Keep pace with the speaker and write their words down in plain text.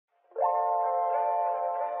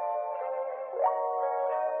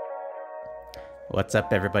What's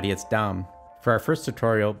up everybody, it's Dom. For our first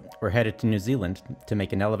tutorial, we're headed to New Zealand to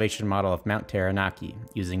make an elevation model of Mount Taranaki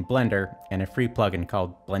using Blender and a free plugin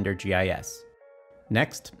called Blender GIS.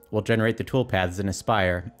 Next, we'll generate the toolpaths in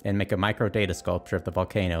Aspire and make a micro data sculpture of the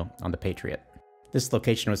volcano on the Patriot. This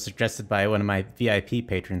location was suggested by one of my VIP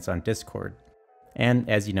patrons on Discord. And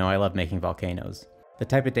as you know, I love making volcanoes. The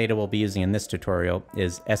type of data we'll be using in this tutorial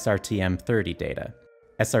is SRTM30 data.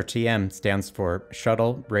 SRTM stands for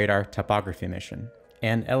Shuttle Radar Topography Mission,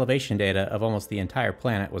 and elevation data of almost the entire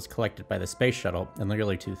planet was collected by the Space Shuttle in the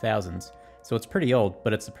early 2000s, so it's pretty old,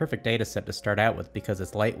 but it's the perfect data set to start out with because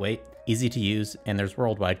it's lightweight, easy to use, and there's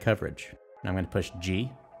worldwide coverage. And I'm going to push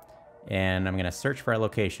G, and I'm going to search for our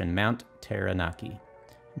location, Mount Taranaki.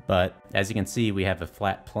 But as you can see, we have a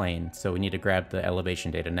flat plane, so we need to grab the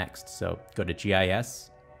elevation data next. So go to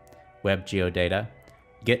GIS, Web Geodata,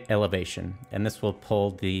 Get Elevation, and this will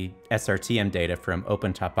pull the SRTM data from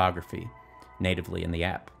Open Topography natively in the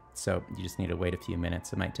app. So you just need to wait a few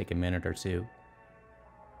minutes. It might take a minute or two.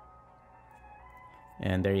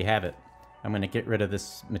 And there you have it. I'm going to get rid of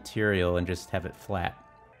this material and just have it flat.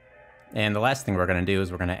 And the last thing we're going to do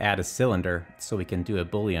is we're going to add a cylinder so we can do a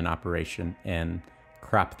Boolean operation and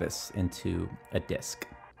crop this into a disk.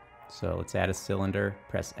 So let's add a cylinder,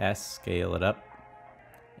 press S, scale it up.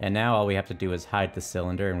 And now all we have to do is hide the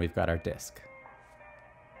cylinder and we've got our disk.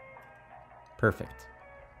 Perfect.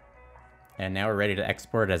 And now we're ready to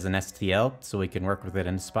export it as an STL so we can work with it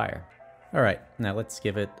in Aspire. All right, now let's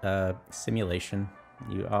give it a simulation.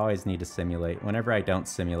 You always need to simulate. Whenever I don't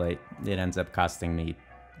simulate, it ends up costing me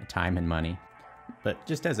time and money. But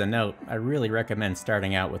just as a note, I really recommend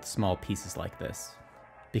starting out with small pieces like this,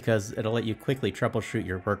 because it'll let you quickly troubleshoot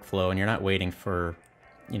your workflow and you're not waiting for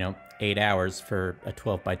 8 hours for a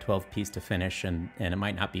 12 by 12 piece to finish, and it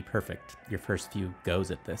might not be perfect your first few goes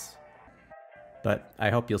at this. But I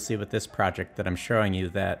hope you'll see with this project that I'm showing you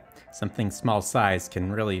that something small size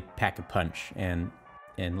can really pack a punch and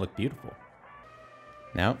look beautiful.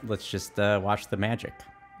 Now let's just watch the magic.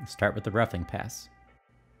 Start with the roughing pass.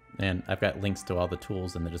 And I've got links to all the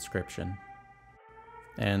tools in the description.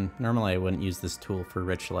 And normally I wouldn't use this tool for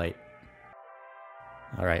rich light.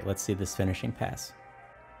 All right, let's see this finishing pass.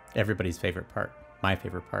 Everybody's favorite part, my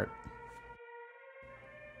favorite part.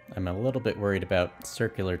 I'm a little bit worried about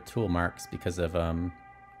circular tool marks because of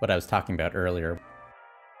what I was talking about earlier.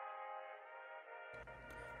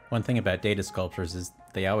 One thing about data sculptures is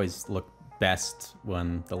they always look best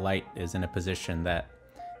when the light is in a position that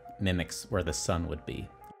mimics where the sun would be.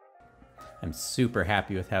 I'm super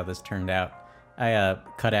happy with how this turned out. I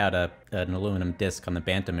cut out an aluminum disc on the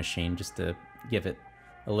Bantam machine just to give it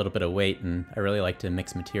a little bit of weight, and I really like to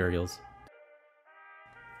mix materials.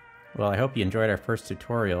 Well, I hope you enjoyed our first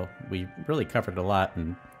tutorial. We really covered a lot,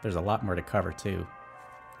 and there's a lot more to cover too.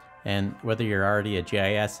 And whether you're already a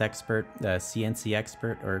GIS expert, a CNC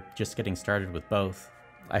expert, or just getting started with both,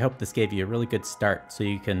 I hope this gave you a really good start so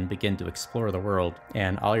you can begin to explore the world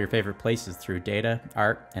and all your favorite places through data,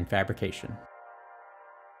 art, and fabrication.